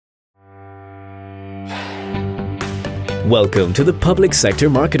Welcome to the Public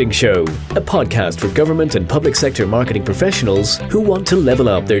Sector Marketing Show, a podcast for government and public sector marketing professionals who want to level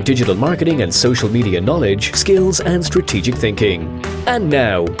up their digital marketing and social media knowledge, skills and strategic thinking. And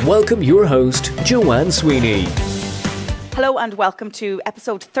now, welcome your host, Joanne Sweeney. Hello and welcome to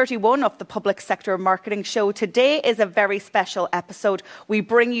episode 31 of the Public Sector Marketing Show. Today is a very special episode. We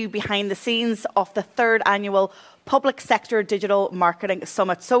bring you behind the scenes of the third annual Public Sector Digital Marketing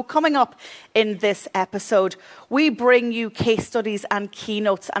Summit. So coming up in this episode, we bring you case studies and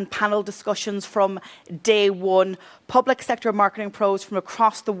keynotes and panel discussions from day one. Public sector marketing pros from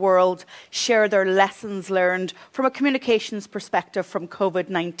across the world share their lessons learned from a communications perspective from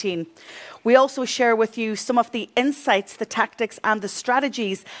COVID-19. We also share with you some of the insights, the tactics and the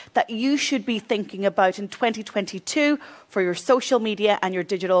strategies that you should be thinking about in 2022 for your social media and your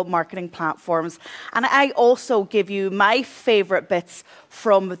digital marketing platforms. And I also give you my favourite bits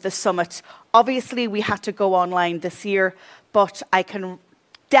from the summit. Obviously, we had to go online this year, but I can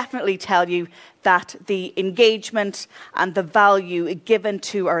definitely tell you that the engagement and the value given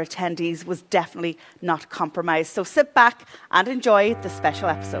to our attendees was definitely not compromised. So sit back and enjoy the special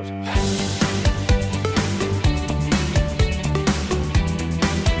episode.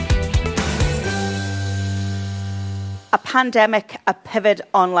 A pandemic, a pivot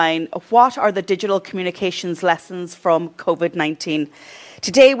online. What are the digital communications lessons from COVID-19?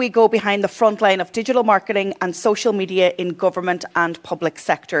 Today we go behind the front line of digital marketing and social media in government and public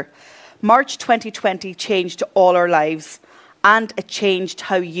sector. March 2020 changed all our lives, and it changed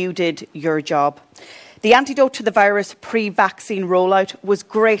how you did your job. The antidote to the virus pre-vaccine rollout was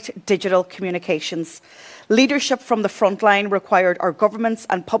great digital communications. Leadership from the front line required our governments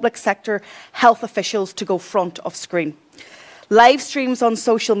and public sector health officials to go front of screen. Live streams on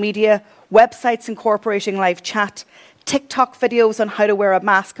social media, websites incorporating live chat, TikTok videos on how to wear a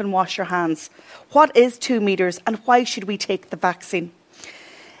mask and wash your hands. What is 2 meters and why should we take the vaccine?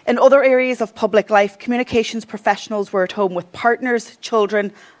 In other areas of public life, communications professionals were at home with partners,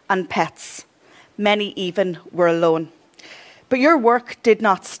 children and pets. Many even were alone. But your work did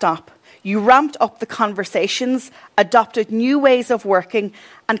not stop. You ramped up the conversations, adopted new ways of working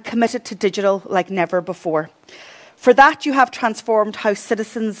and committed to digital like never before. For that, you have transformed how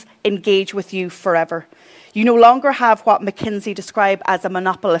citizens engage with you forever. You no longer have what McKinsey described as a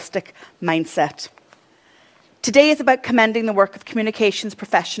monopolistic mindset. Today is about commending the work of communications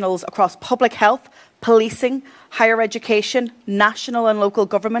professionals across public health, policing, higher education, national and local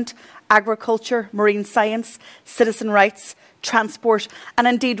government, agriculture, marine science, citizen rights, transport, and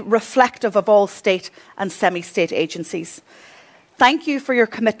indeed reflective of all state and semi-state agencies. Thank you for your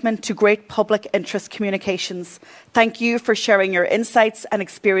commitment to great public interest communications. Thank you for sharing your insights and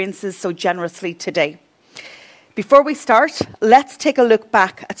experiences so generously today. Before we start, let's take a look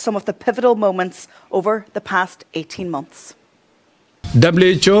back at some of the pivotal moments over the past 18 months.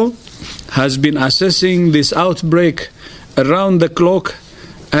 WHO has been assessing this outbreak around the clock,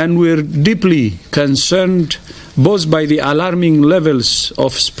 and we're deeply concerned both by the alarming levels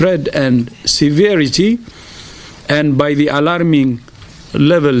of spread and severity and by the alarming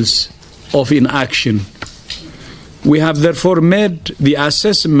levels of inaction. We have therefore made the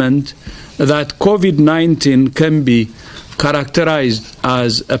assessment that COVID-19 can be characterized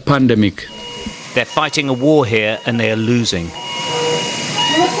as a pandemic. They're fighting a war here and they are losing.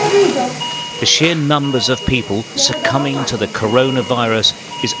 The sheer numbers of people succumbing to the coronavirus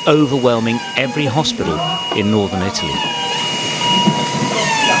is overwhelming every hospital in northern Italy.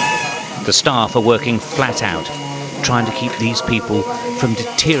 The staff are working flat out, trying to keep these people from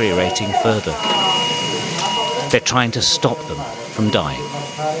deteriorating further. They're trying to stop them from dying.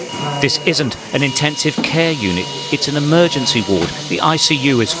 This isn't an intensive care unit, it's an emergency ward. The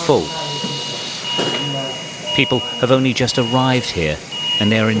ICU is full. People have only just arrived here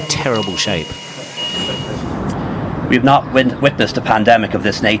and they are in terrible shape. We've not witnessed a pandemic of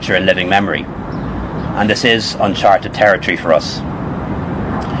this nature in living memory, and this is uncharted territory for us.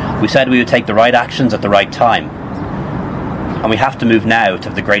 We said we would take the right actions at the right time, and we have to move now to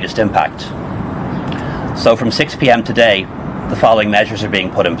have the greatest impact. So from 6 p.m. today, the following measures are being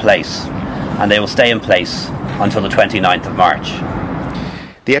put in place, and they will stay in place until the 29th of March.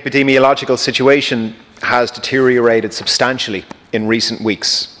 The epidemiological situation has deteriorated substantially in recent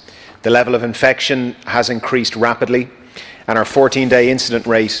weeks. The level of infection has increased rapidly, and our 14-day incident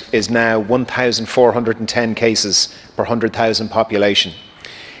rate is now 1,410 cases per 100,000 population.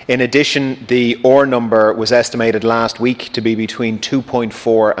 In addition, the R number was estimated last week to be between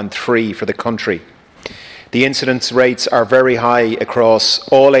 2.4 and 3 for the country. The incidence rates are very high across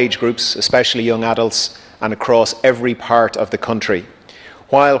all age groups, especially young adults, and across every part of the country.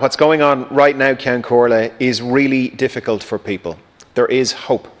 While what's going on right now, Ceann Comhairle, is really difficult for people, there is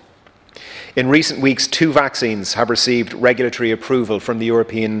hope. In recent weeks, 2 vaccines have received regulatory approval from the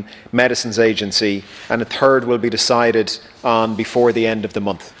European Medicines Agency, and a third will be decided on before the end of the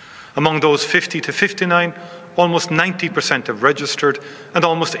month. Among those 50 to 59, almost 90% have registered and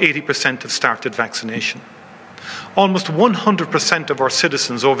almost 80% have started vaccination. Almost 100% of our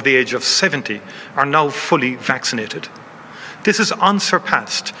citizens over the age of 70 are now fully vaccinated. This is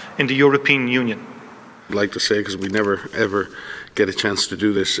unsurpassed in the European Union. I'd like to say, because we never ever get a chance to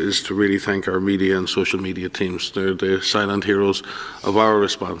do this, is to really thank our media and social media teams. They're the silent heroes of our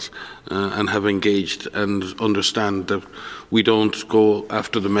response and have engaged and understand that we don't go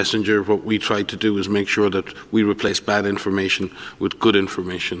after the messenger. What we try to do is make sure that we replace bad information with good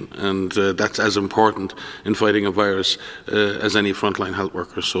information, and that's as important in fighting a virus as any frontline health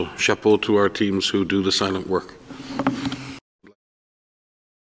worker. So chapeau to our teams who do the silent work.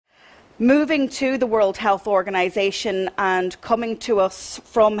 Moving to the World Health Organization, and coming to us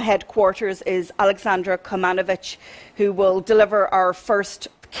from headquarters is Alexandra Komanovic, who will deliver our first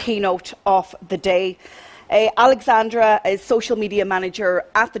keynote of the day. Alexandra is social media manager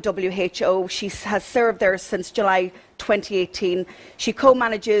at the WHO. She has served there since July 2018. She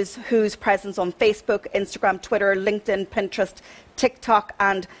co-manages WHO's presence on Facebook, Instagram, Twitter, LinkedIn, Pinterest, TikTok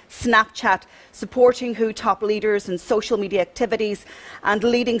and Snapchat, supporting WHO top leaders in social media activities and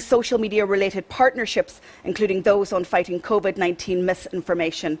leading social media related partnerships, including those on fighting COVID-19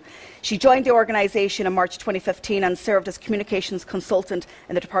 misinformation. She joined the organisation in March 2015 and served as communications consultant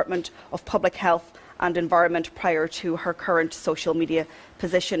in the Department of Public Health and Environment prior to her current social media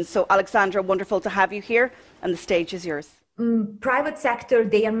position. So Alexandra, wonderful to have you here, and the stage is yours. Private sector,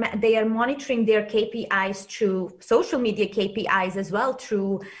 they are monitoring their KPIs through social media KPIs as well,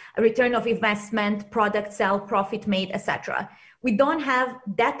 through a return of investment, product sell, profit made, etc. We don't have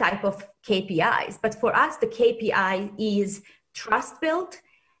that type of KPIs, but for us the KPI is trust built,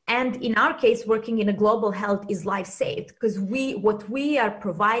 and in our case working in a global health is life saved, because what we are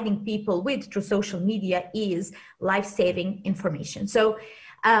providing people with through social media is life-saving information. So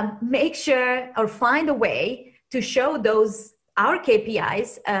make sure or find a way to show our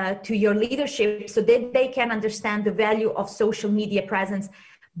KPIs to your leadership so that they can understand the value of social media presence,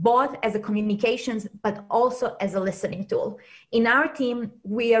 both as a communications, but also as a listening tool. In our team,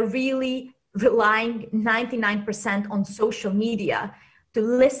 we are really relying 99% on social media to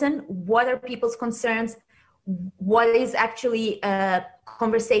listen, what are people's concerns, what is actually a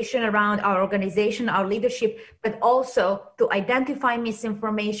conversation around our organization, our leadership, but also to identify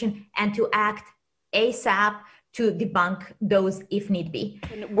misinformation and to act ASAP to debunk those if need be.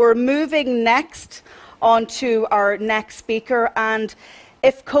 We're moving next on to our next speaker, and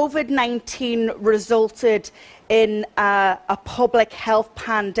if COVID-19 resulted in a public health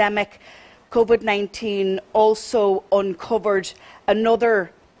pandemic, COVID-19 also uncovered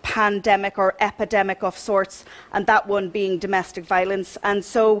another pandemic or epidemic of sorts, and that one being domestic violence. And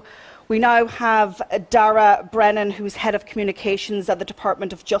so we now have Darragh Brennan, who's Head of Communications at the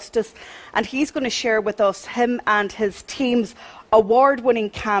Department of Justice, and he's going to share with us him and his team's award-winning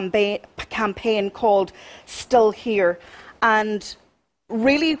campaign called Still Here. And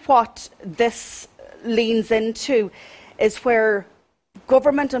really what this leans into is where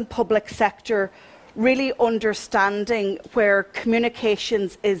government and public sector really understanding where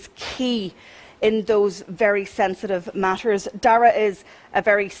communications is key in those very sensitive matters. Darragh is a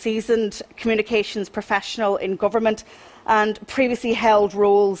very seasoned communications professional in government and previously held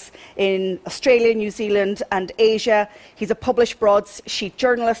roles in Australia, New Zealand and Asia. He's a published broadsheet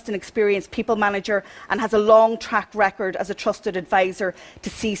journalist and experienced people manager and has a long track record as a trusted advisor to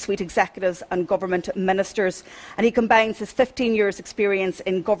C-suite executives and government ministers. And he combines his 15 years experience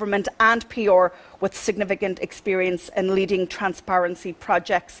in government and PR with significant experience in leading transparency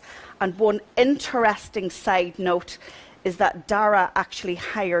projects. And one interesting side note is that Darragh actually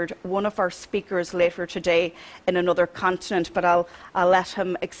hired one of our speakers later today in another continent, but I'll let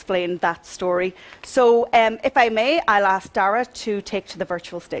him explain that story. So if I may, I'll ask Darragh to take to the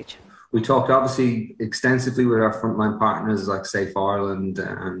virtual stage. We talked obviously extensively with our frontline partners like Safe Ireland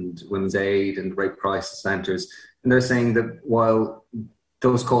and Women's Aid and Rape Crisis Centres, and they're saying that while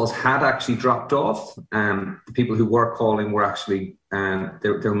those calls had actually dropped off, the people who were calling were actually,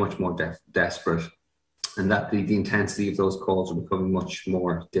 they're much more desperate. And that the intensity of those calls are becoming much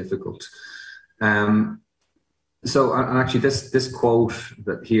more difficult. So actually this quote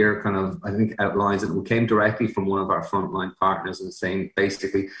that here kind of, I think, outlines it. We came directly from one of our frontline partners and saying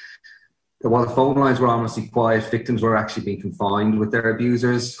basically, while the phone lines were honestly quiet, victims were actually being confined with their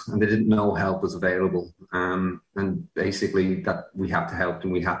abusers, and they didn't know help was available. And basically, that we have to help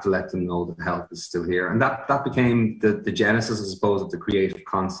them. We have to let them know that help is still here. And that became the genesis, I suppose, of the creative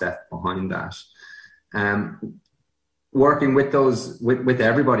concept behind that. Working with with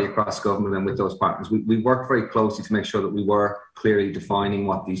everybody across government and with those partners, we worked very closely to make sure that we were clearly defining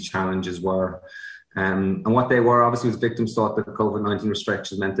what these challenges were. And what they were, obviously, was victims thought that COVID-19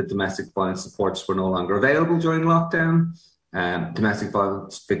 restrictions meant that domestic violence supports were no longer available during lockdown. Domestic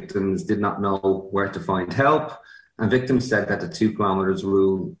violence victims did not know where to find help. And victims said that the 2 kilometres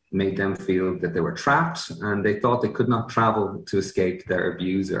rule made them feel that they were trapped, and they thought they could not travel to escape their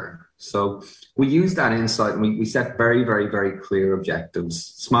abuser. So we used that insight, and we set very, very, very clear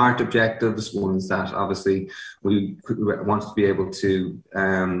objectives, smart objectives, ones that obviously we wanted to be able to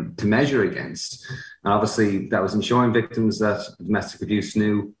measure against. And obviously that was ensuring victims that domestic abuse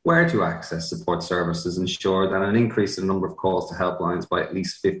knew where to access support services, ensure that an increase in the number of calls to helplines by at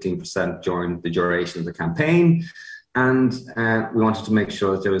least 15% during the duration of the campaign. And we wanted to make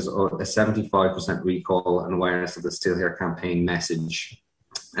sure that there was a 75% recall and awareness of the Still Here campaign message.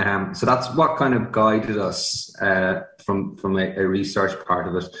 So that's what kind of guided us from a research part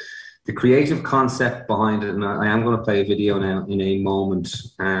of it. The creative concept behind it, and I am going to play a video now in a moment,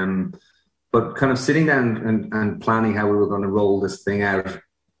 but kind of sitting down and planning how we were going to roll this thing out,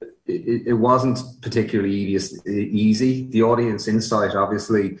 it wasn't particularly easy. The audience insight,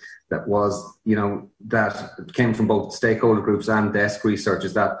 obviously, that was, that came from both stakeholder groups and desk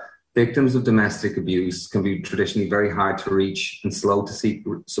researchers, that victims of domestic abuse can be traditionally very hard to reach and slow to seek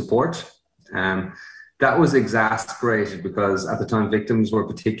support. That was exasperated because at the time victims were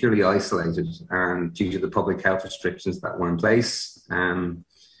particularly isolated due to the public health restrictions that were in place. And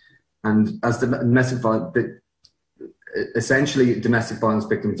as the domestic violence, essentially domestic violence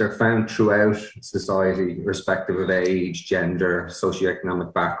victims are found throughout society, irrespective of age, gender,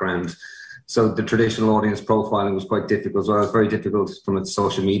 socioeconomic background. So the traditional audience profiling was quite difficult as well. It was very difficult from a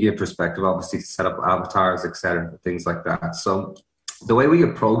social media perspective, obviously, to set up avatars, etc., things like that. So the way we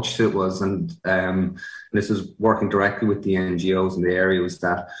approached it was, and this was working directly with the NGOs in the area, was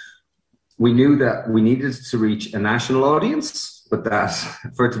that we knew that we needed to reach a national audience, but that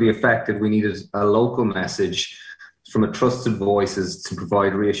for it to be effective, we needed a local message from a trusted voices to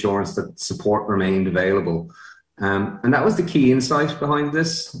provide reassurance that support remained available. And that was the key insight behind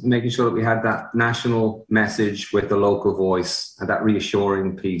this, making sure that we had that national message with a local voice and that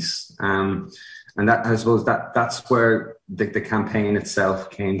reassuring piece. And that, I suppose, that's where the campaign itself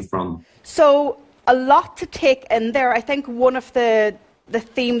came from. So a lot to take in there. I think one of the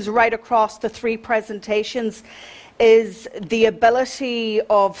themes right across the 3 presentations is the ability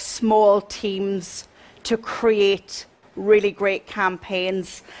of small teams to create really great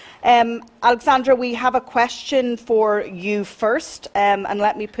campaigns. Alexandra, we have a question for you first, and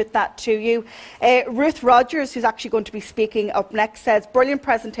let me put that to you. Ruth Rogers, who's actually going to be speaking up next, says, brilliant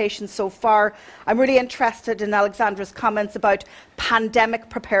presentation so far. I'm really interested in Alexandra's comments about pandemic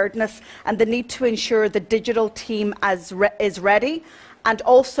preparedness and the need to ensure the digital team is ready, and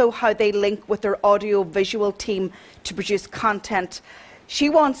also how they link with their audio-visual team to produce content. She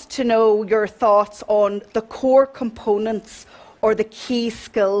wants to know your thoughts on the core components or the key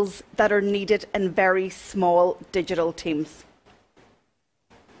skills that are needed in very small digital teams.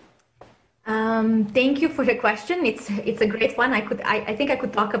 Thank you for the question. It's a great one. I think I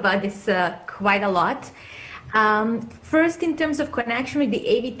could talk about this quite a lot. First, in terms of connection with the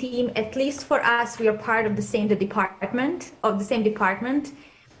AV team, at least for us, we are part of the same department.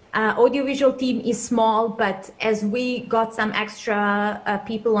 Audiovisual team is small, but as we got some extra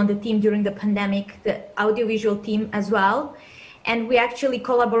people on the team during the pandemic, the audiovisual team as well, and we actually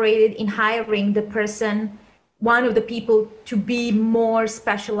collaborated in hiring one of the people to be more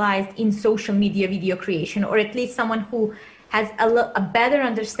specialized in social media video creation, or at least someone who has a better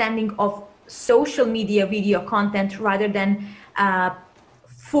understanding of social media video content rather than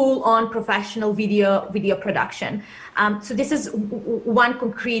full-on professional video production. So this is one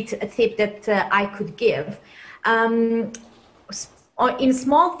concrete tip that I could give. In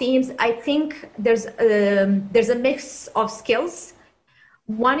small teams, I think there's a mix of skills.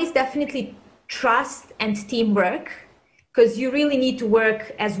 One is definitely trust and teamwork, because you really need to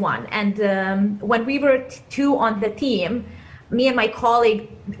work as one. And when we were 2 on the team, me and my colleague,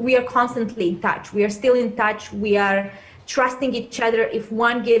 we are constantly in touch. We are still in touch. We are trusting each other. If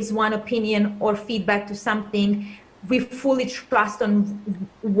one gives one opinion or feedback to something, we fully trust on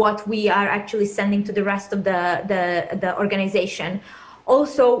what we are actually sending to the rest of the organization.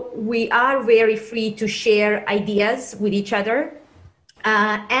 Also, we are very free to share ideas with each other.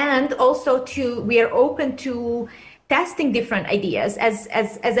 And also we are open to testing different ideas. As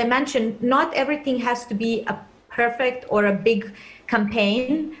I mentioned, not everything has to be a perfect or a big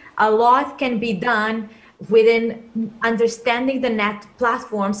campaign. A lot can be done within understanding the net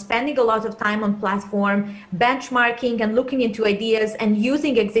platform, spending a lot of time on platform, benchmarking and looking into ideas and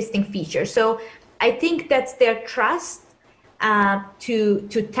using existing features. So I think that's their trust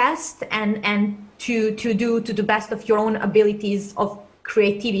to test and to do to the best of your own abilities of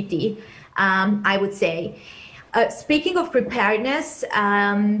creativity, I would say. Speaking of preparedness,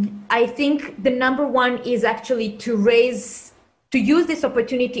 I think the number one is actually to use this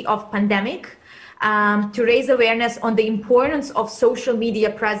opportunity of pandemic to raise awareness on the importance of social media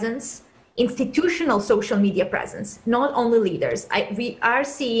presence, institutional social media presence, not only leaders. We are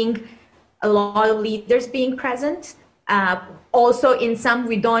seeing a lot of leaders being present. Also, in some,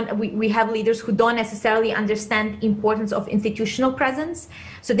 we have leaders who don't necessarily understand the importance of institutional presence.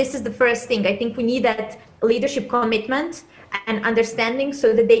 So this is the first thing. I think we need that leadership commitment and understanding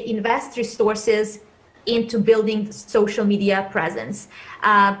so that they invest resources into building social media presence.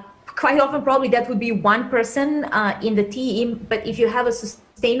 Quite often, probably that would be one person in the team, but if you have a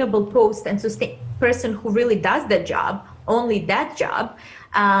sustainable post and person who really does that job, only that job,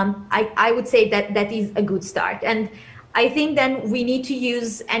 I would say that is a good start. And I think then we need to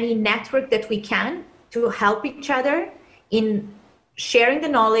use any network that we can to help each other in sharing the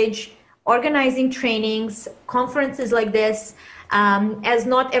knowledge, organizing trainings, conferences like this, as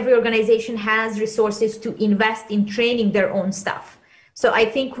not every organization has resources to invest in training their own staff. So I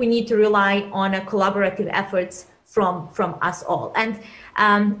think we need to rely on a collaborative efforts from us all. And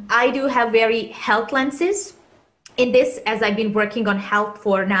I do have very health lenses in this, as I've been working on health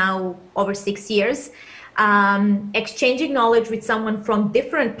for now over 6 years. Exchanging knowledge with someone from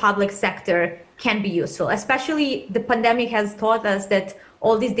different public sector can be useful, especially the pandemic has taught us that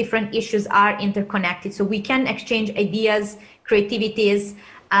all these different issues are interconnected. So we can exchange ideas, creativities,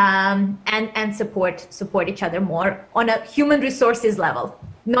 and support each other more on a human resources level,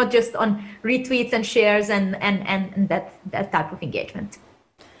 not just on retweets and shares and that type of engagement.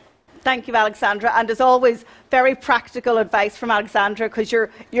 Thank you, Alexandra. And as always, very practical advice from Alexandra, because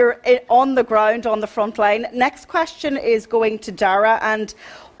you're on the ground, on the front line. Next question is going to Dara, and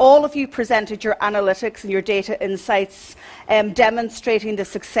all of you presented your analytics and your data insights demonstrating the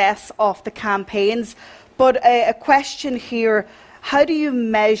success of the campaigns. But a question here, how do you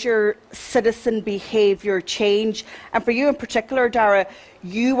measure citizen behaviour change? And for you in particular, Dara,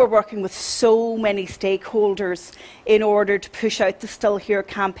 you were working with so many stakeholders in order to push out the Still Here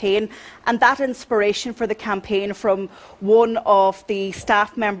campaign. And that inspiration for the campaign from one of the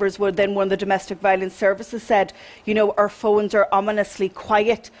staff members within one of the domestic violence services said, you know, our phones are ominously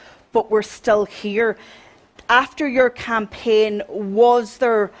quiet, but we're still here. After your campaign, was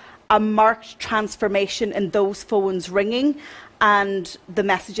there a marked transformation in those phones ringing and the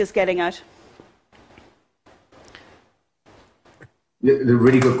messages getting out? A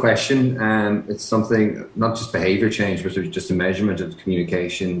really good question. It's something, not just behaviour change, but just a measurement of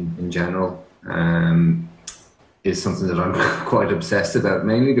communication in general is something that I'm quite obsessed about,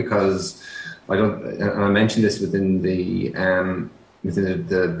 mainly because and I mentioned this within the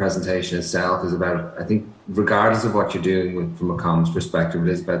presentation itself, is about, I think, regardless of what you're doing from a comms perspective,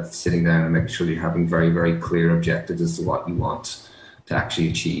 it is about sitting down and making sure you're having very, very clear objectives as to what you want to actually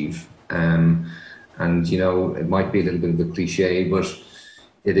achieve. And, you know, it might be a little bit of a cliche, but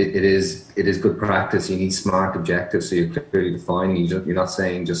it is good practice. You need smart objectives, so you're clearly defining. You're not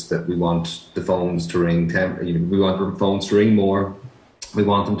saying just that we want the phones to ring, we want the phones to ring more. We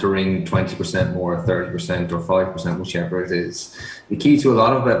want them to ring 20% more, 30% or 5%, whichever it is. The key to a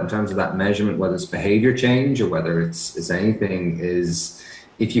lot of it in terms of that measurement, whether it's behaviour change or whether it's anything, is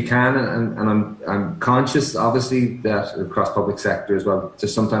if you can, and I'm conscious, obviously, that across public sector as well, there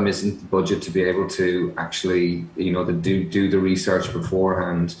sometimes isn't the budget to be able to actually, you know, do the research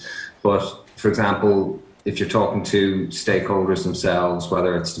beforehand. But, for example, if you're talking to stakeholders themselves,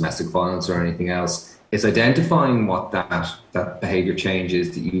 whether it's domestic violence or anything else, it's identifying what that behaviour change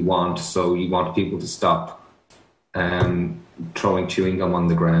is that you want. So you want people to stop throwing chewing gum on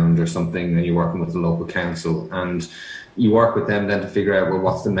the ground or something, and you're working with the local council, and you work with them then to figure out, well,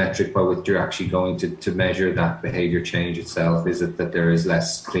 what's the metric by which you're actually going to measure that behaviour change itself? Is it that there is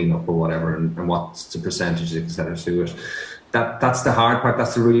less cleanup or whatever, and what's the percentage, etc. to it? That's the hard part.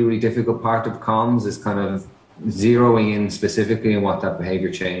 That's the really, really difficult part of comms, is kind of zeroing in specifically on what that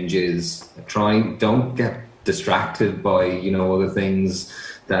behaviour change is. Don't get distracted by, you know, other things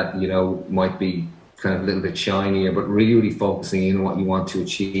that, you know, might be kind of a little bit shinier, but really, really focusing in on what you want to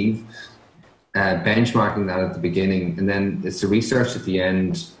achieve. benchmarking that at the beginning, and then it's the research at the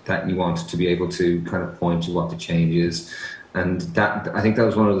end that you want to be able to kind of point to what the change is. And that, I think that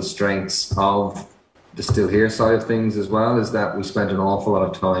was one of the strengths of the Still Here side of things as well, is that we spent an awful lot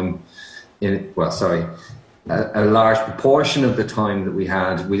of time a large proportion of the time that we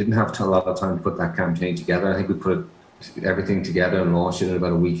had, we didn't have a lot of time to put that campaign together. I think we put everything together and launched it in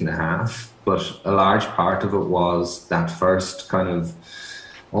about a week and a half. But a large part of it was that first kind of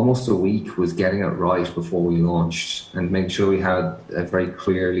almost a week was getting it right before we launched and making sure we had a very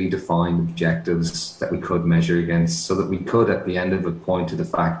clearly defined objectives that we could measure against, so that we could at the end of it point to the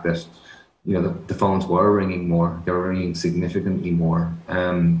fact that, you know, the phones were ringing more, they were ringing significantly more.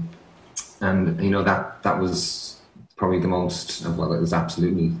 And, you know, that was probably the most, well, it was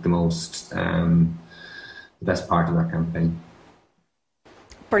absolutely the most, the best part of that campaign.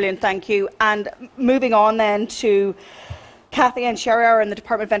 Brilliant, thank you. And moving on then to Kathy and Shahryar in the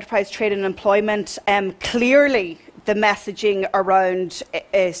Department of Enterprise, Trade and Employment. Clearly the messaging around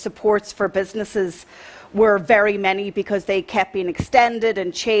supports for businesses were very many because they kept being extended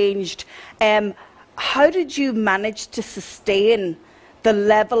and changed. How did you manage to sustain the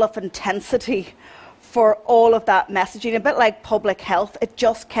level of intensity for all of that messaging? A bit like public health, it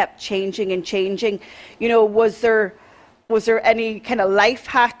just kept changing and changing. You know, was there any kind of life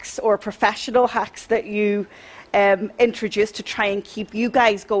hacks or professional hacks that you introduced to try and keep you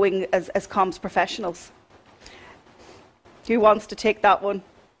guys going as comms professionals? Who wants to take that one?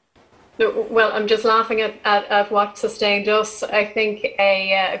 No, well, I'm just laughing at what sustained us. I think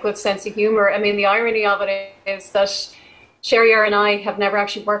a good sense of humour. I mean, the irony of it is that Shahryar and I have never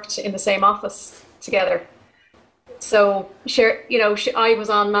actually worked in the same office together. So, I was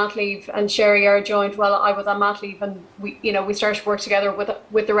on mat leave and Shahryar joined while I was on mat leave, and we started to work together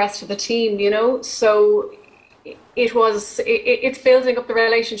with the rest of the team. So it's building up the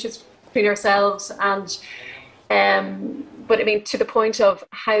relationships between ourselves and. But I mean, to the point of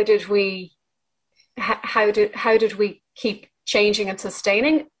how did we keep changing and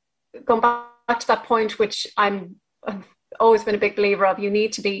sustaining? Going back to that point, which I've always been a big believer of, you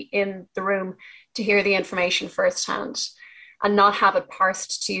need to be in the room to hear the information firsthand and not have it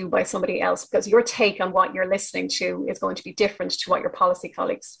parsed to you by somebody else, because your take on what you're listening to is going to be different to what your policy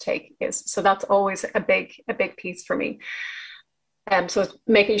colleagues' take is. So that's always a big piece for me. So it's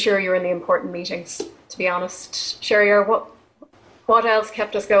making sure you're in the important meetings, to be honest. Shahryar, what else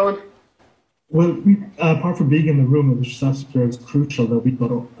kept us going? Well, apart from being in the room, which is crucial that we got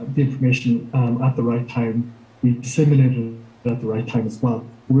the information at the right time, we disseminated it at the right time as well.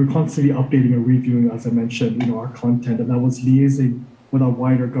 We were constantly updating and reviewing, as I mentioned, our content, and that was liaising with our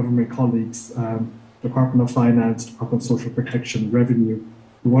wider government colleagues, Department of Finance, Department of Social Protection, Revenue.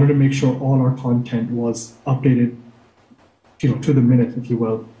 We wanted to make sure all our content was updated, to the minute, if you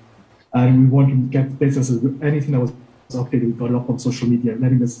will. And we wanted to get businesses, anything that was updated, we got it up on social media,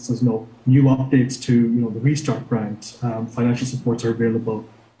 letting businesses know new updates to, the Restart grant, financial supports are available.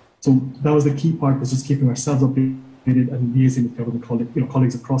 So that was the key part, was just keeping ourselves updated and liaising with government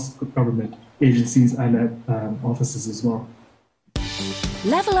colleagues across government agencies and offices as well.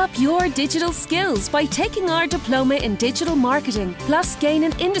 Level up your digital skills by taking our diploma in digital marketing, plus gain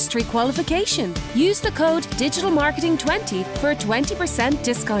an industry qualification. Use the code DigitalMarketing20 for a 20%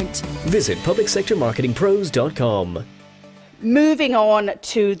 discount. Visit publicsectormarketingpros.com. Moving on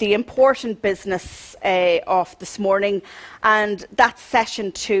to the important business of this morning, and that's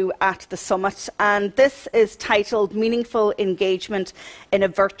session 2 at the summit, and this is titled Meaningful Engagement in a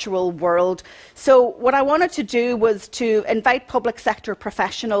Virtual World. So what I wanted to do was to invite public sector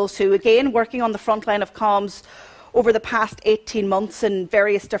professionals who, again, working on the front line of comms over the past 18 months in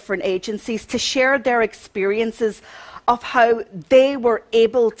various different agencies, to share their experiences of how they were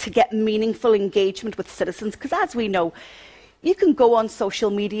able to get meaningful engagement with citizens, because as we know, you can go on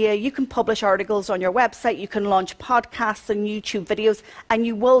social media, you can publish articles on your website, you can launch podcasts and YouTube videos, and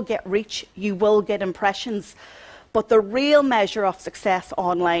you will get reach, you will get impressions. But the real measure of success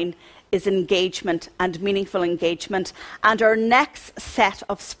online is engagement and meaningful engagement. And our next set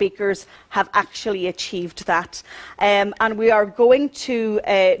of speakers have actually achieved that. And we are going to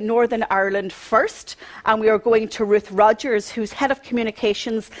Northern Ireland first, and we are going to Ruth Rogers, who's Head of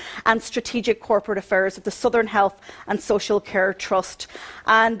Communications and Strategic Corporate Affairs at the Southern Health and Social Care Trust.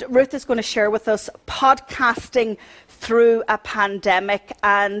 And Ruth is going to share with us podcasting through a pandemic.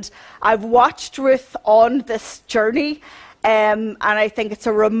 And I've watched Ruth on this journey. And I think it's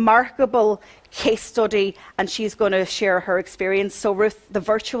a remarkable case study, and she's going to share her experience. So Ruth, the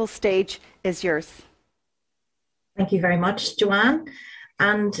virtual stage is yours. Thank you very much, Joanne.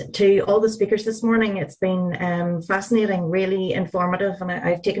 And to all the speakers this morning, it's been fascinating, really informative, and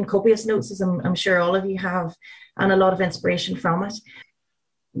I've taken copious notes, as I'm sure all of you have, and a lot of inspiration from it.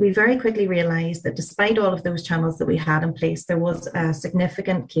 We very quickly realised that despite all of those channels that we had in place, there was a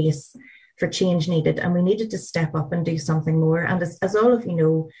significant case for change needed, and we needed to step up and do something more. And as all of you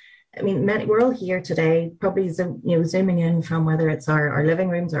know, I mean, we're all here today, probably zooming in from whether it's our living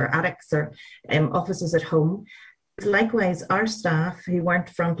rooms or attics or offices at home. Likewise, our staff who weren't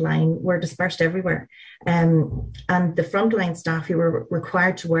frontline were dispersed everywhere. And the frontline staff who were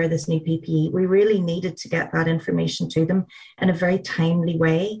required to wear this new PPE, we really needed to get that information to them in a very timely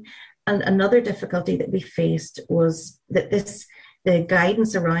way. And another difficulty that we faced was that the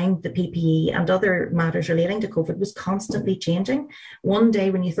guidance around the PPE and other matters relating to COVID was constantly changing. One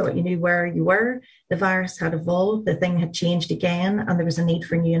day when you thought you knew where you were, the virus had evolved, the thing had changed again, and there was a need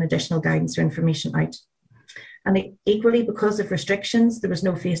for new and additional guidance or information out. And equally, because of restrictions, there was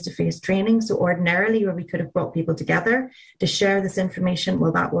no face-to-face training. So ordinarily, where we could have brought people together to share this information,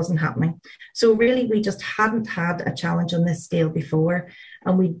 well, that wasn't happening. So really, we just hadn't had a challenge on this scale before.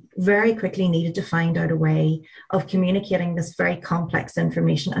 And we very quickly needed to find out a way of communicating this very complex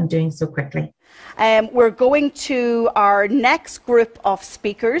information and doing so quickly. We're going to our next group of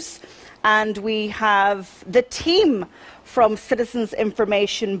speakers, and we have the team from Citizens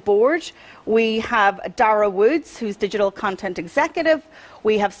Information Board. We have Dara Woods, who's Digital Content Executive.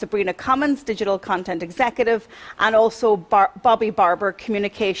 We have Sabrina Commons, Digital Content Executive, and also Bobby Barber,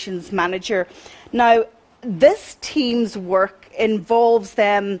 Communications Manager. Now, this team's work involves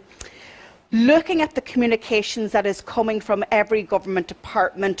them looking at the communications that is coming from every government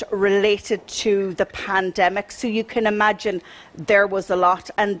department related to the pandemic. So you can imagine there was a lot,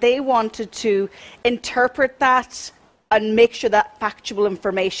 and they wanted to interpret that and make sure that factual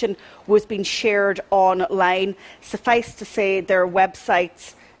information was being shared online. Suffice to say, their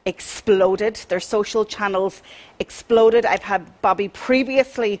websites exploded, their social channels exploded. I've had Bobby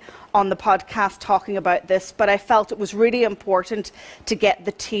previously on the podcast talking about this, but I felt it was really important to get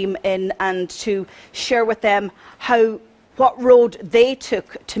the team in and to share with them what road they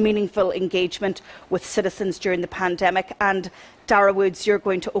took to meaningful engagement with citizens during the pandemic. And Dara Woods, you're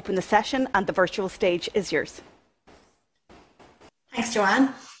going to open the session, and the virtual stage is yours. Thanks,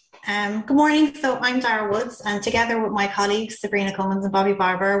 Joanne. Good morning. So I'm Dara Woods, and together with my colleagues Sabrina Cummins and Bobby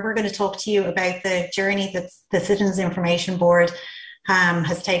Barber, we're going to talk to you about the journey that the Citizens Information Board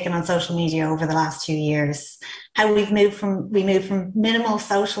has taken on social media over the last 2 years. How we moved from minimal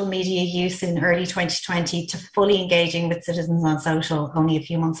social media use in early 2020 to fully engaging with citizens on social only a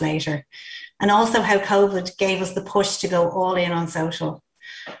few months later, and also how COVID gave us the push to go all in on social.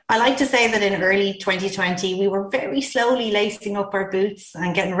 I like to say that in early 2020, we were very slowly lacing up our boots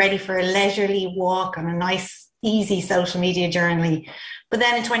and getting ready for a leisurely walk on a nice, easy social media journey. But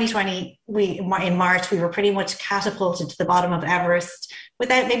then in 2020, in March, we were pretty much catapulted to the bottom of Everest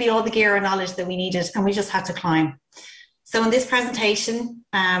without maybe all the gear or knowledge that we needed, and we just had to climb. So in this presentation,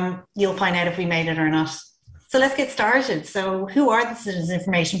 you'll find out if we made it or not. So let's get started. So who are the Citizens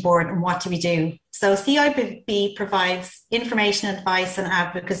Information Board and what do we do? So CIB provides information, advice and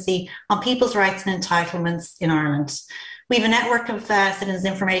advocacy on people's rights and entitlements in Ireland. We have a network of Citizens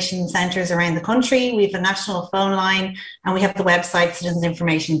Information Centres around the country. We have a national phone line, and we have the website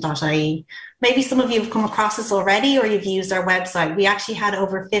citizensinformation.ie. Maybe some of you have come across us already, or you've used our website. We actually had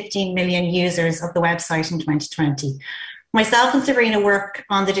over 15 million users of the website in 2020. Myself and Sabrina work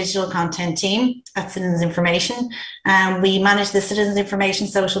on the digital content team at Citizens Information. We manage the Citizens Information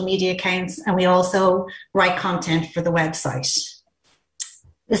social media accounts, and we also write content for the website.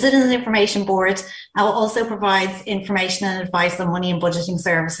 The Citizens Information Board also provides information and advice on money and budgeting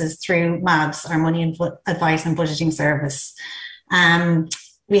services through MABS, our money and advice and budgeting service.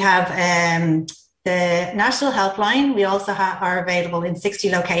 We have the National Helpline. We also are available in 60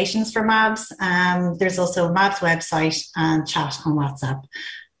 locations for MABS. There's also a MABS website and chat on WhatsApp.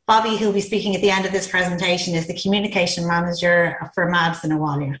 Bobby, who'll be speaking at the end of this presentation, is the Communication Manager for MABS in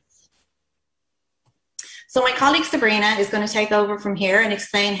Awalia. So my colleague Sabrina is going to take over from here and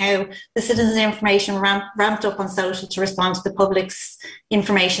explain how the Citizens Information ramped up on social to respond to the public's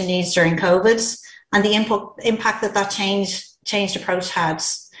information needs during COVID and the impact that changed approach had.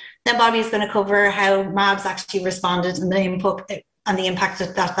 Then Bobby is going to cover how MABS actually responded and the impact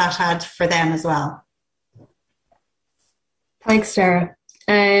that had for them as well. Thanks, Dara.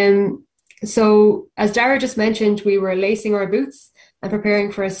 So as Dara just mentioned, we were lacing our boots and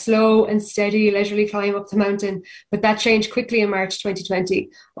preparing for a slow and steady, leisurely climb up the mountain. But that changed quickly in March 2020.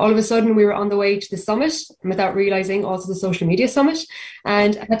 All of a sudden, we were on the way to the summit, and without realising, also the social media summit,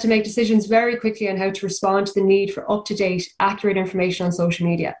 and had to make decisions very quickly on how to respond to the need for up-to-date, accurate information on social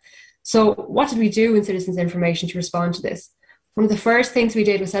media. So what did we do in Citizens Information to respond to this? One of the first things we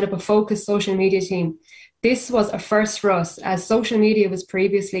did was set up a focused social media team. This was a first for us, as social media was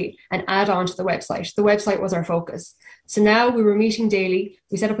previously an add-on to the website. The website was our focus. So now we were meeting daily.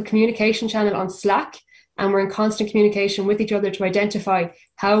 We set up a communication channel on Slack, and we're in constant communication with each other to identify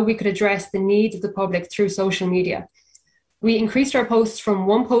how we could address the needs of the public through social media. We increased our posts from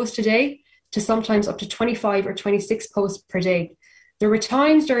 1 post a day to sometimes up to 25 or 26 posts per day. There were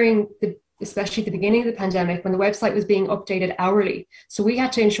times during especially the beginning of the pandemic, when the website was being updated hourly. So we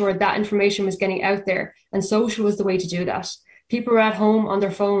had to ensure that information was getting out there, and social was the way to do that. People were at home on their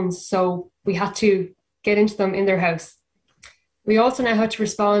phones, so we had to get into them in their house. We also now had to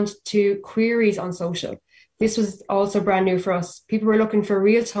respond to queries on social. This was also brand new for us. People were looking for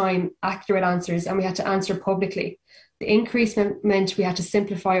real-time, accurate answers, and we had to answer publicly. The increase meant we had to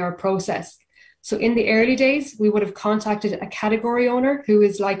simplify our process. So in the early days, we would have contacted a category owner who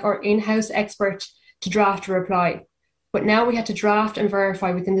is like our in-house expert to draft a reply. But now we had to draft and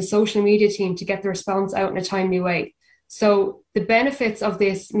verify within the social media team to get the response out in a timely way. So the benefits of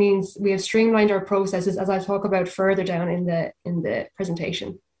this means we have streamlined our processes, as I'll talk about further down in the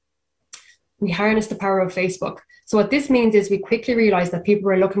presentation. We harness the power of Facebook. So what this means is we quickly realized that people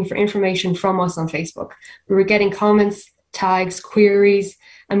were looking for information from us on Facebook. We were getting comments, tags, queries,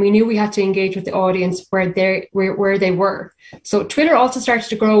 and we knew we had to engage with the audience where they were. So Twitter also started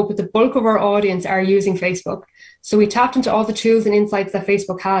to grow, but the bulk of our audience are using Facebook. So we tapped into all the tools and insights that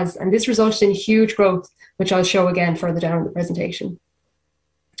Facebook has, and this resulted in huge growth, which I'll show again further down in the presentation.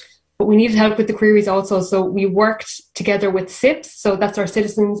 But we needed help with the queries also, so we worked together with CIPS, so that's our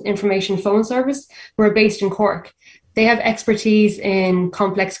Citizens Information Phone Service, who are based in Cork. They have expertise in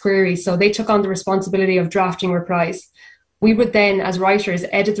complex queries, so they took on the responsibility of drafting replies. We would then, as writers,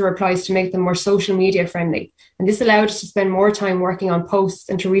 edit the replies to make them more social media friendly. And this allowed us to spend more time working on posts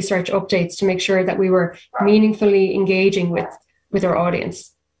and to research updates to make sure that we were meaningfully engaging with our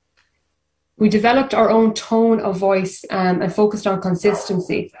audience. We developed our own tone of voice and focused on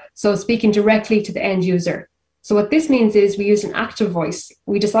consistency, so speaking directly to the end user. So what this means is we used an active voice.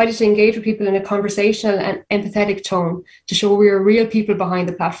 We decided to engage with people in a conversational and empathetic tone to show we were real people behind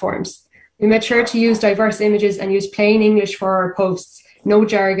the platforms. We made sure to use diverse images and use plain English for our posts, no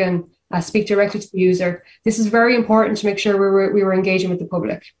jargon, speak directly to the user. This is very important to make sure we were engaging with the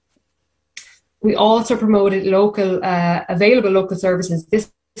public. We also promoted available local services.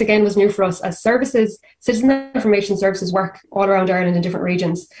 This again was new for us, as citizen information services work all around Ireland in different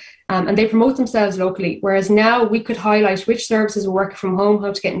regions, and they promote themselves locally, whereas now we could highlight which services were working from home,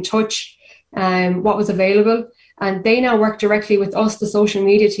 how to get in touch, what was available. And they now work directly with us, the social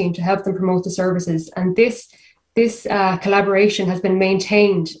media team, to help them promote the services. And this collaboration has been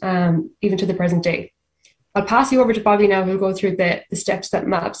maintained even to the present day. I'll pass you over to Bobby now, who'll go through the steps that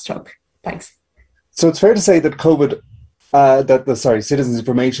MABS took. Thanks. So it's fair to say that the Citizens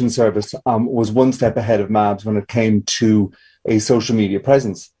Information Service was one step ahead of MABS when it came to a social media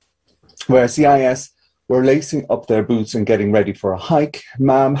presence. Where CIS were lacing up their boots and getting ready for a hike,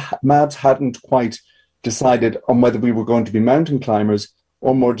 MABS hadn't quite decided on whether we were going to be mountain climbers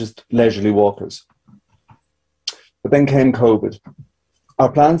or more just leisurely walkers. But then came COVID.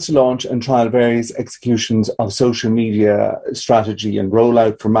 Our plans to launch and trial various executions of social media strategy and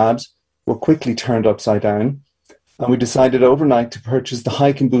rollout for MABS were quickly turned upside down, and we decided overnight to purchase the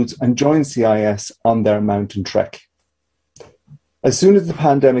hiking boots and join CIS on their mountain trek. As soon as the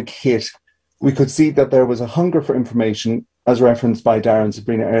pandemic hit, we could see that there was a hunger for information, as referenced by Darren and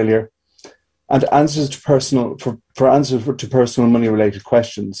Sabrina earlier, and answers to personal money-related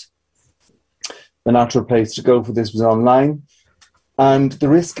questions. The natural place to go for this was online, and the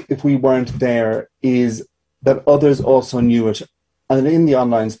risk if we weren't there is that others also knew it, and in the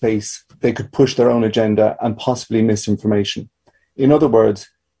online space, they could push their own agenda and possibly misinformation. In other words,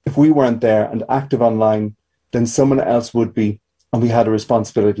 if we weren't there and active online, then someone else would be, and we had a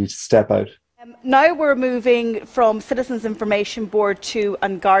responsibility to step out. Now we're moving from Citizens Information Board to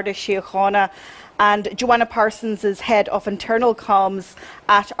An Garda Síochána, and Joanna Parsons is Head of Internal Comms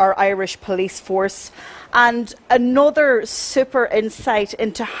at our Irish Police Force. And another super insight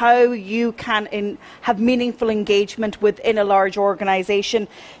into how you can have meaningful engagement within a large organisation.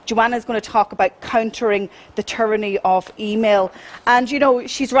 Joanna is going to talk about countering the tyranny of email. And, you know,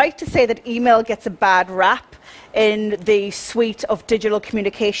 she's right to say that email gets a bad rap. in the suite of digital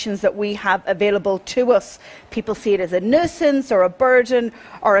communications that we have available to us. People see it as a nuisance or a burden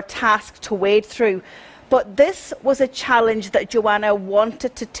or a task to wade through. But this was a challenge that Joanna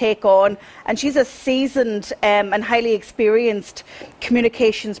wanted to take on, and she's a seasoned and highly experienced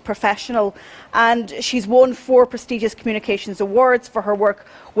communications professional, and she's won 4 prestigious communications awards for her work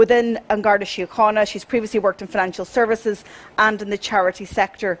within An Garda Síochána. She's previously worked in financial services and in the charity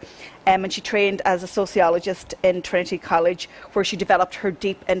sector, and she trained as a sociologist in Trinity College, where she developed her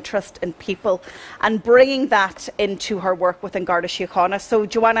deep interest in people and bringing that into her work with An Garda Síochána. So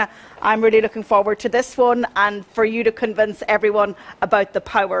Joanna, I'm really looking forward to this one and for you to convince everyone about the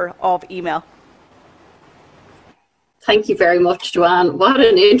power of email. Thank you very much, Joanne. What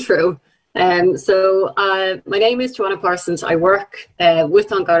an intro. My name is Joanna Parsons. I work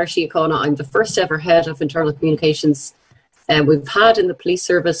with An Garda Síochána. I'm the first ever head of internal communications we've had in the police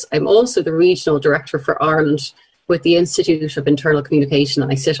service. I'm also the regional director for Ireland with the Institute of Internal Communication,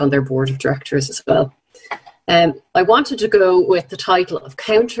 and I sit on their board of directors as well. I wanted to go with the title of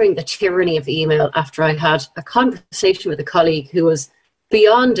Countering the Tyranny of Email after I had a conversation with a colleague who was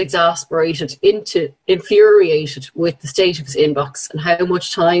beyond exasperated into infuriated with the state of his inbox and how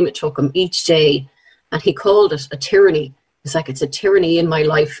much time it took him each day. And he called it a tyranny. It's like, it's a tyranny in my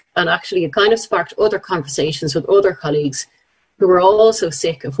life. And actually it kind of sparked other conversations with other colleagues who were also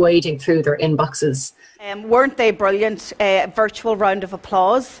sick of wading through their inboxes. Weren't they brilliant? Virtual round of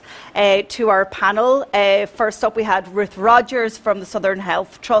applause to our panel. First up we had Ruth Rogers from the Southern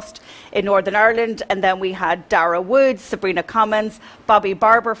Health Trust in Northern Ireland, and then we had Dara Woods, Sabrina Commons, Bobby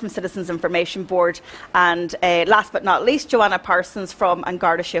Barber from Citizens Information Board, and last but not least Joanna Parsons from An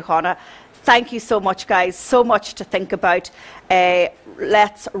Garda Síochána. Thank you so much, guys. So much to think about.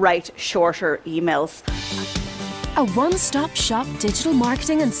 Let's write shorter emails. A one-stop shop digital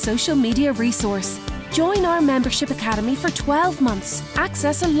marketing and social media resource. Join our membership academy for 12 months.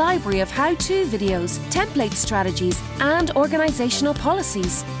 Access a library of how-to videos, template strategies and organisational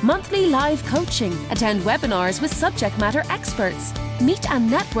policies. Monthly live coaching. Attend webinars with subject matter experts. Meet and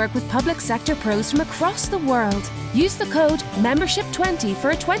network with public sector pros from across the world. Use the code MEMBERSHIP20 for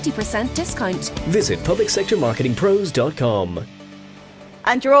a 20% discount. Visit publicsectormarketingpros.com.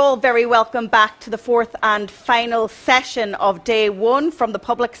 And you're all very welcome back to the 4th and final session of day 1 from the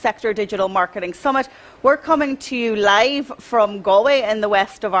Public Sector Digital Marketing Summit. We're coming to you live from Galway in the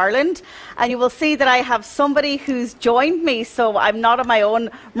west of Ireland, and you will see that I have somebody who's joined me, so I'm not on my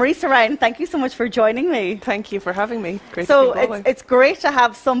own. Marisa Ryan, thank you so much for joining me. Thank you for having me. Great to be in Galway. It's great to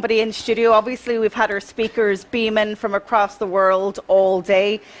have somebody in studio. Obviously we've had our speakers beam in from across the world all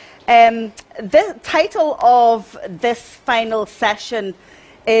day. The title of this final session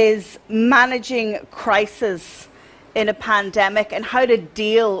is Managing Crisis in a Pandemic and how to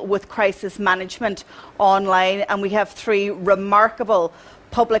deal with crisis management online. And we have 3 remarkable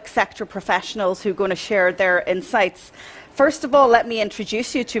public sector professionals who are going to share their insights. First of all, let me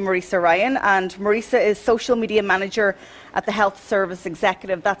introduce you to Marisa Ryan. And Marisa is Social Media Manager at the Health Service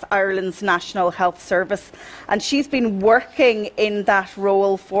Executive. That's Ireland's National Health Service. And she's been working in that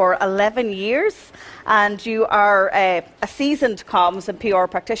role for 11 years. And you are a seasoned comms and PR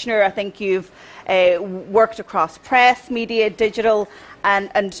practitioner. I think you've worked across press, media, digital,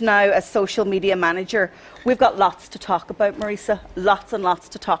 and now as social media manager. We've got lots to talk about, Marisa, lots and lots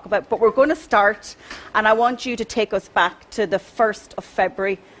to talk about. But we're going to start, and I want you to take us back to the 1st of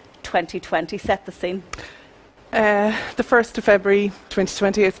February 2020. Set the scene. The 1st of February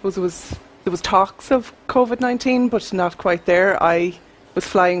 2020, I suppose there was talks of COVID-19, but not quite there. I was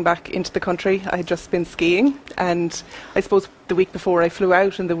flying back into the country. I had just been skiing, and I suppose the week before I flew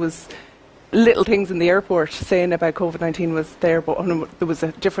out, and there was little things in the airport saying about COVID-19 was there, but there was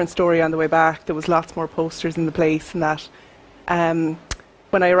a different story on the way back. There was lots more posters in the place and that.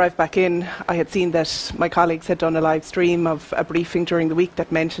 When I arrived back in, I had seen that my colleagues had done a live stream of a briefing during the week that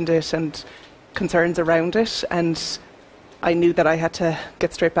mentioned it and concerns around it, and I knew that I had to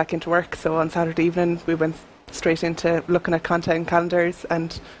get straight back into work. So on Saturday evening we went straight into looking at content calendars,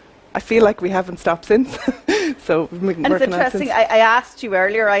 and I feel like we haven't stopped since. So we've been working on it since. It's interesting. I asked you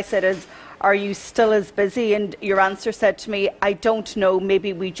earlier, I said, are you still as busy? And your answer said to me, I don't know,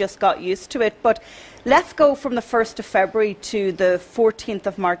 maybe we just got used to it. But let's go from the 1st of February to the 14th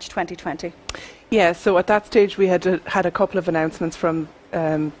of March 2020. Yeah, so at that stage we had a couple of announcements from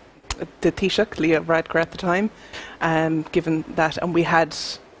the Taoiseach, Leah Varadkar at the time, given that, and we had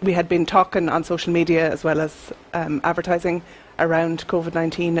been talking on social media as well as advertising around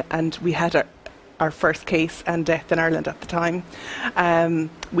COVID-19, and we had our first case and death in Ireland at the time.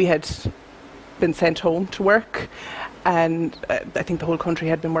 We had been sent home to work, and I think the whole country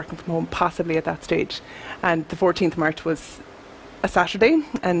had been working from home possibly at that stage. And the 14th of March was a Saturday,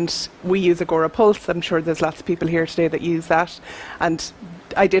 and we use Agora Pulse. I'm sure there's lots of people here today that use that, and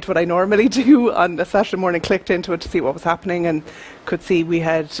I did what I normally do on a Saturday morning, clicked into it to see what was happening, and could see we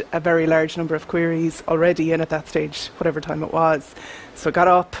had a very large number of queries already in at that stage, whatever time it was. So I got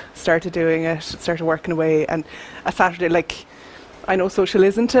up, started doing it, started working away, and a Saturday, like, I know social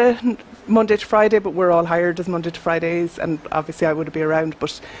isn't a Monday to Friday, but we're all hired as Monday to Fridays, and obviously I wouldn't be around,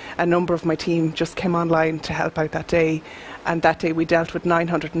 but a number of my team just came online to help out that day, and that day we dealt with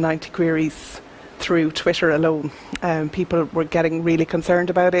 990 queries through Twitter alone. People were getting really concerned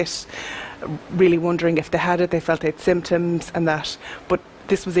about it, really wondering if they had it, they felt they had symptoms and that, but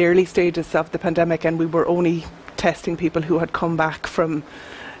this was the early stages of the pandemic, and we were only testing people who had come back from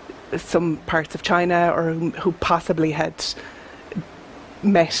some parts of China or who possibly had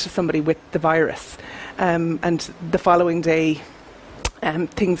met somebody with the virus. And the following day,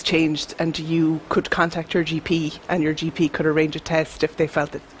 things changed, and you could contact your GP, and your GP could arrange a test if they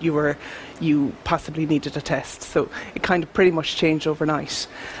felt that you possibly needed a test. So it kind of pretty much changed overnight.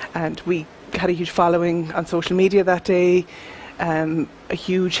 And we had a huge following on social media that day, a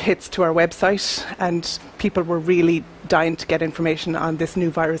huge hits to our website, and people were really dying to get information on this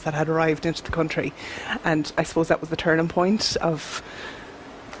new virus that had arrived into the country. And I suppose that was the turning point of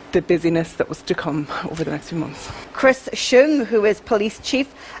the busyness that was to come over the next few months. Chris Shung, who is Police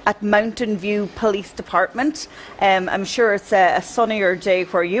Chief at Mountain View Police Department. I'm sure it's a sunnier day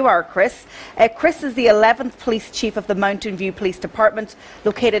where you are, Chris. Chris is the 11th Police Chief of the Mountain View Police Department,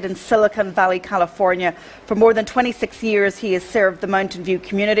 located in Silicon Valley, California. For more than 26 years, he has served the Mountain View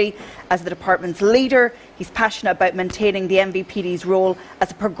community as the department's leader. He's passionate about maintaining the MVPD's role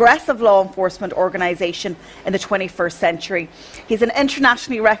as a progressive law enforcement organisation in the 21st century. He's an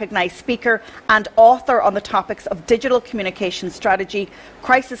internationally recognised speaker and author on the topics of digital communication strategy,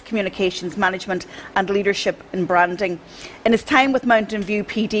 crisis communications management and leadership in branding. In his time with Mountain View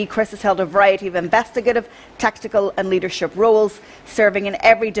PD, Chris has held a variety of investigative, tactical and leadership roles, serving in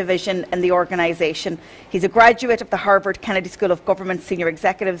every division in the organisation. He's a graduate of the Harvard Kennedy School of Government Senior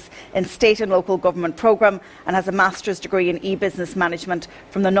Executives in State and Local Government Programme, and has a master's degree in e-business management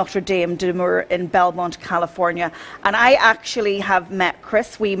from the Notre Dame de Namur in Belmont, California. And I actually have met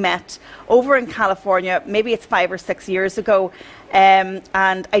Chris. We met over in California, maybe it's 5 or 6 years ago, and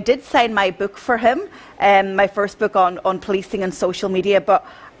I did sign my book for him, my first book on policing and social media. But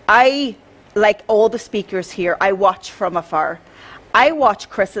I, like all the speakers here, I watch from afar. I watch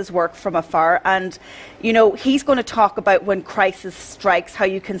Chris's work from afar, and you know, he's going to talk about when crisis strikes, how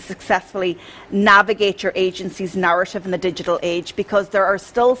you can successfully navigate your agency's narrative in the digital age, because there are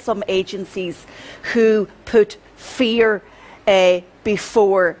still some agencies who put fear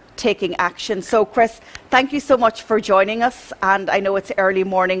before taking action. So Chris, thank you so much for joining us, and I know it's early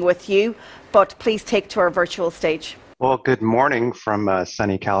morning with you, but please take to our virtual stage. Well, good morning from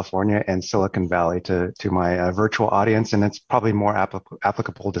sunny California and Silicon Valley to my virtual audience, and it's probably more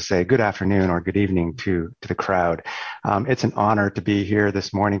applicable to say good afternoon or good evening to the crowd. It's an honor to be here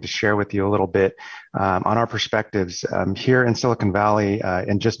this morning to share with you a little bit on our perspectives. Here in Silicon Valley,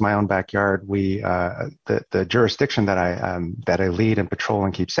 in just my own backyard, the jurisdiction that I lead and patrol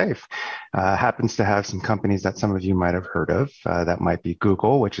and keep safe happens to have some companies that some of you might have heard of. That might be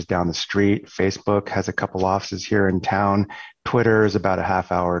Google, which is down the street. Facebook has a couple offices here in town. Twitter is about a half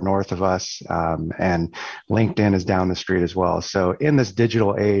hour north of us, and LinkedIn is down the street as well. So in this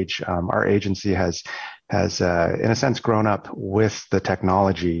digital age, our agency has in a sense grown up with the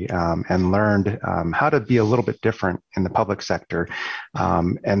technology and learned how to be a little bit different in the public sector.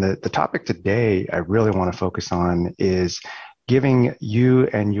 And the topic today I really want to focus on is giving you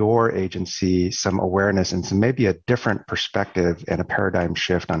and your agency some awareness and some maybe a different perspective and a paradigm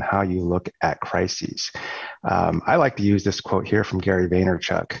shift on how you look at crises. I like to use this quote here from Gary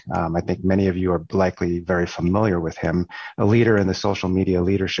Vaynerchuk. I think many of you are likely very familiar with him, a leader in the social media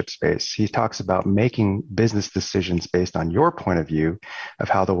leadership space. He talks about making business decisions based on your point of view of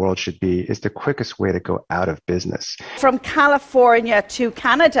how the world should be is the quickest way to go out of business. From California to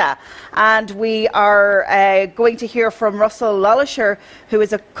Canada, and we are going to hear from Russell Lollisher, who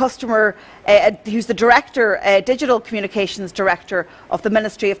is a customer, who's the director, digital communications director of the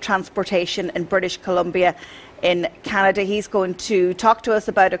Ministry of Transportation in British Columbia. in Canada. He's going to talk to us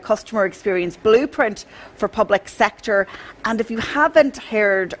about a customer experience blueprint for public sector. And if you haven't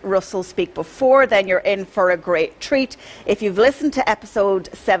heard Russell speak before, then you're in for a great treat. If you've listened to episode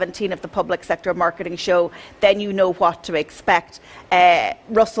 17 of the Public Sector Marketing Show, then you know what to expect.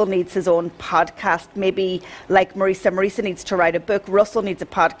 Russell needs his own podcast, maybe like Marisa. Marisa needs to write a book. Russell needs a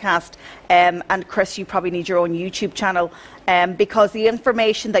podcast. And Chris, you probably need your own YouTube channel because the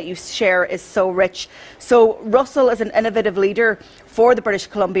information that you share is so rich. So Russell is an innovative leader for the British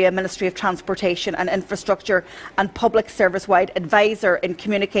Columbia Ministry of Transportation and Infrastructure and public service-wide advisor in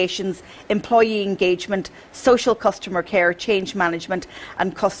communications, employee engagement, social customer care, change management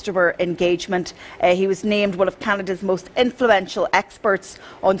and customer engagement. He was named one of Canada's most influential experts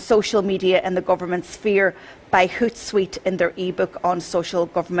on social media in the government sphere by Hootsuite in their ebook on social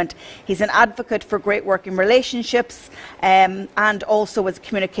government. He's an advocate for great working relationships and also as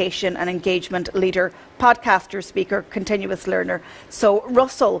communication and engagement leader, podcaster, speaker, continuous learner. So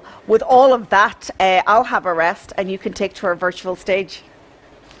Russell, with all of that, I'll have a rest and you can take to our virtual stage.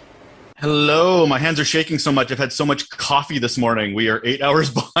 Hello, my hands are shaking so much. I've had so much coffee this morning. We are 8 hours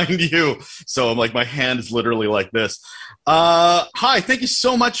behind you. So I'm like, my hand is literally like this. Hi, thank you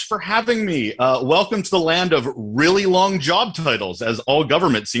so much for having me. Welcome to the land of really long job titles, as all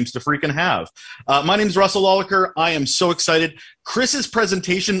government seems to freaking have. My name is Russell Lolliker. I am so excited. Chris's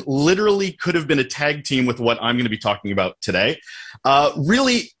presentation literally could have been a tag team with what I'm going to be talking about today.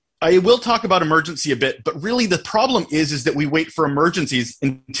 Really, I will talk about emergency a bit, but really the problem is that we wait for emergencies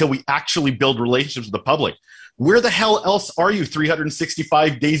until we actually build relationships with the public. Where the hell else are you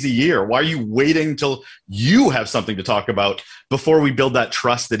 365 days a year? Why are you waiting till you have something to talk about before we build that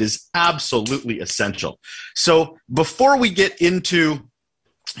trust that is absolutely essential? So before we get into,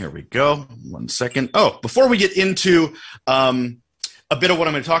 here we go, 1 second. Before we get into a bit of what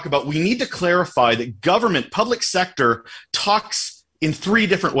I'm going to talk about, we need to clarify that government, public sector talks in 3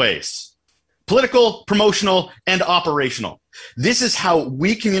 different ways: political, promotional, and operational. This is how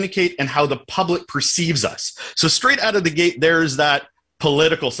we communicate and how the public perceives us. So straight out of the gate, there's that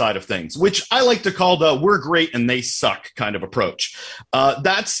political side of things, which I like to call the we're great and they suck kind of approach.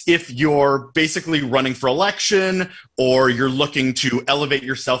 That's if you're basically running for election or you're looking to elevate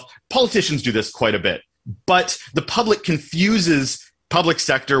yourself. Politicians do this quite a bit, but the public confuses public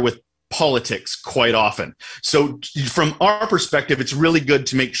sector with politics quite often. So from our perspective, it's really good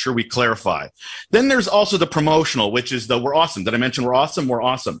to make sure we clarify. Then there's also the promotional, which is the we're awesome. Did I mention we're awesome? We're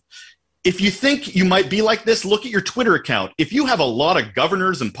awesome. If you think you might be like this, look at your Twitter account. If you have a lot of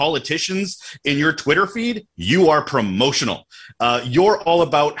governors and politicians in your Twitter feed, you are promotional. You're all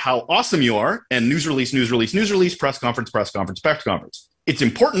about how awesome you are, and news release, press conference, press conference. It's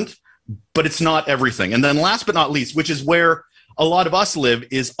important, but it's not everything. And then last but not least, which is where a lot of us live,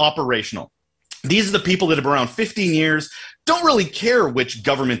 is operational. These are the people that have been around 15 years, don't really care which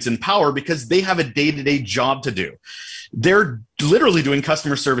government's in power because they have a day-to-day job to do. They're literally doing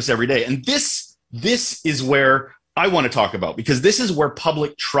customer service every day. And this is where I want to talk about, because this is where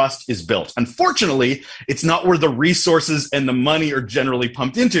public trust is built. Unfortunately, it's not where the resources and the money are generally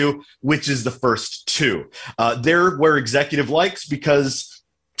pumped into, which is the first 2. They're where executive likes because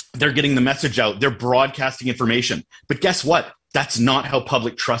they're getting the message out. They're broadcasting information. But guess what? That's not how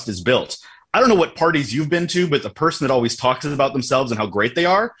public trust is built. I don't know what parties you've been to, but the person that always talks about themselves and how great they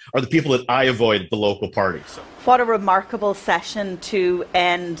are the people that I avoid at the local parties. So. What a remarkable session to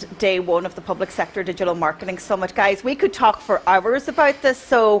end day 1 of the Public Sector Digital Marketing Summit. Guys, we could talk for hours about this.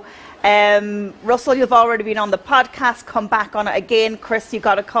 So, Russell, you've already been on the podcast. Come back on it again. Chris, you've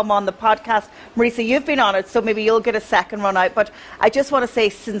got to come on the podcast. Marisa, you've been on it, so maybe you'll get a second run out. But I just want to say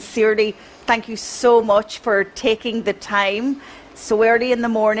sincerely, thank you so much for taking the time so early in the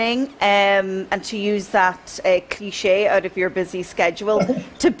morning and to use that cliche out of your busy schedule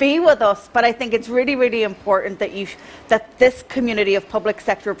to be with us. But I think it's really, really important that this community of public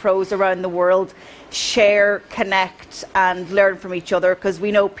sector pros around the world share, connect and learn from each other, because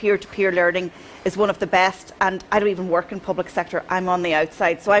we know peer-to-peer learning is one of the best. And I don't even work in public sector. I'm on the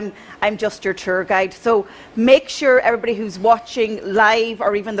outside. So I'm just your tour guide. So make sure everybody who's watching live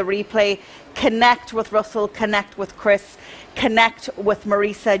or even the replay, connect with Russell, connect with Chris, connect with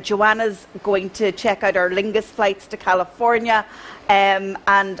Marisa. Joanna's going to check out our Lingus flights to California. And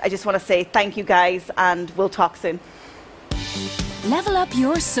I just want to say thank you guys, and we'll talk soon. Level up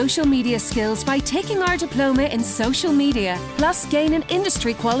your social media skills by taking our diploma in social media, plus gain an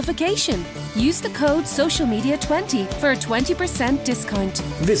industry qualification. Use the code SOCIALMEDIA20 for a 20% discount.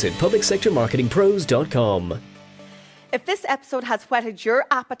 Visit publicsectormarketingpros.com. If this episode has whetted your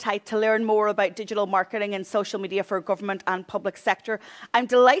appetite to learn more about digital marketing and social media for government and public sector, I'm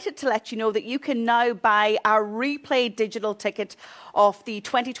delighted to let you know that you can now buy our replay digital ticket of the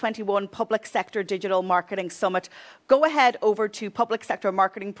 2021 Public Sector Digital Marketing Summit. Go ahead over to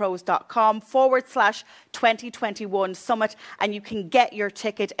publicsectormarketingpros.com/2021 Summit and you can get your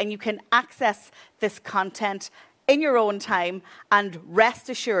ticket and you can access this content in your own time, and rest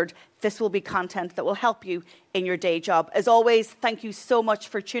assured this will be content that will help you in your day job. As always, thank you so much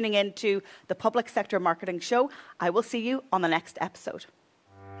for tuning in to the Public Sector Marketing Show. I will see you on the next episode.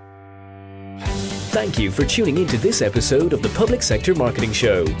 Thank you for tuning into this episode of the Public Sector Marketing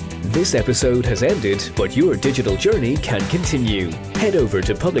Show. This episode has ended, but your digital journey can continue. Head over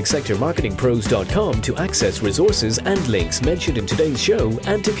to publicsectormarketingpros.com to access resources and links mentioned in today's show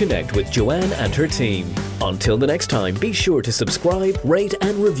and to connect with Joanne and her team. Until the next time, be sure to subscribe, rate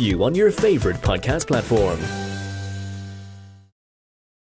and review on your favourite podcast platform.